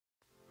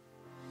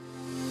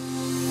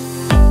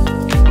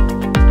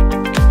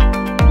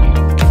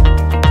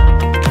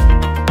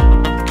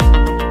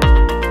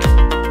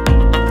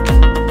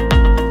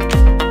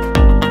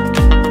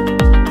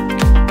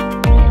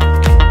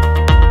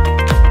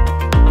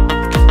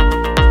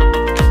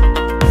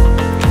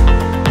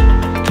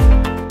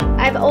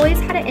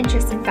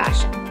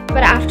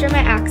after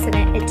my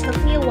accident, it took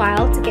me a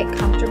while to get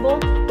comfortable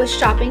with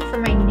shopping for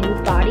my new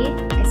body,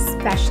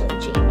 especially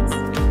jeans.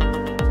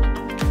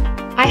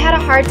 I had a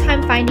hard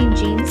time finding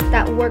jeans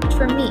that worked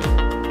for me,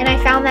 and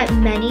I found that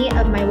many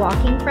of my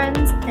walking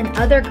friends and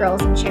other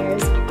girls in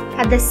chairs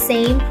had the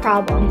same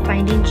problem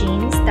finding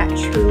jeans that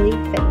truly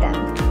fit them.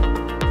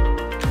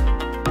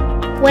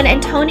 When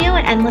Antonio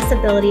and Endless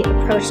Ability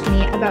approached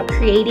me about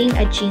creating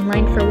a jean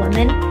line for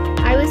women,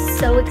 I was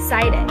so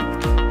excited.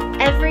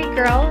 Every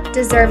girl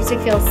deserves to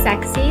feel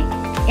sexy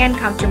and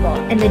comfortable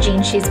in the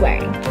jeans she's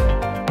wearing.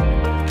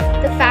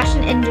 The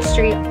fashion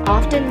industry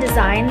often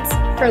designs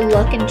for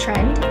look and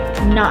trend,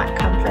 not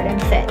comfort and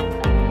fit.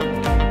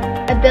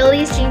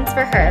 Ability's jeans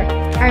for her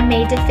are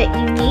made to fit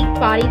unique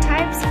body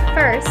types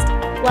first,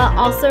 while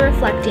also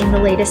reflecting the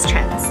latest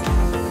trends.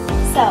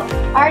 So,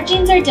 our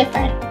jeans are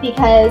different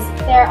because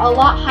they're a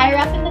lot higher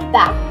up in the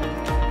back,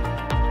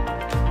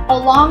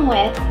 along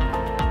with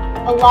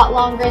a lot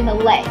longer in the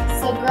legs.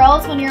 So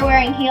girls, when you're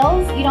wearing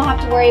heels, you don't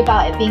have to worry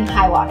about it being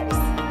high waters.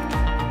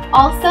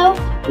 Also,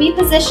 we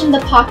position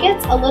the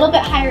pockets a little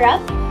bit higher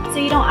up so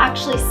you don't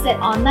actually sit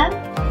on them,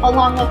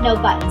 along with no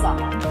buttons on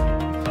them.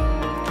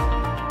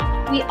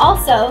 We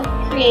also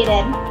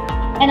created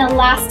an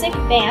elastic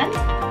band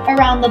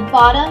around the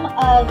bottom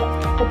of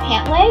the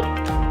pant leg.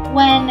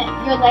 When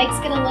your legs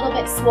get a little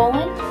bit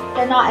swollen,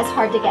 they're not as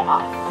hard to get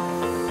off.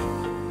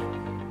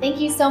 Thank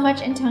you so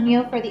much,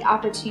 Antonio, for the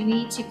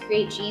opportunity to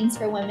create jeans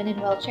for women in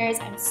wheelchairs.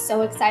 I'm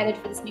so excited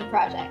for this new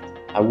project.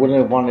 I wouldn't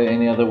have wanted it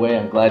any other way.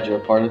 I'm glad you're a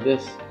part of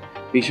this.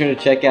 Be sure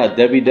to check out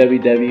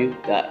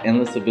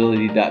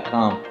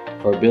www.endlessability.com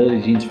for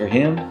ability jeans for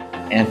him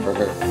and for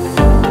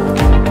her.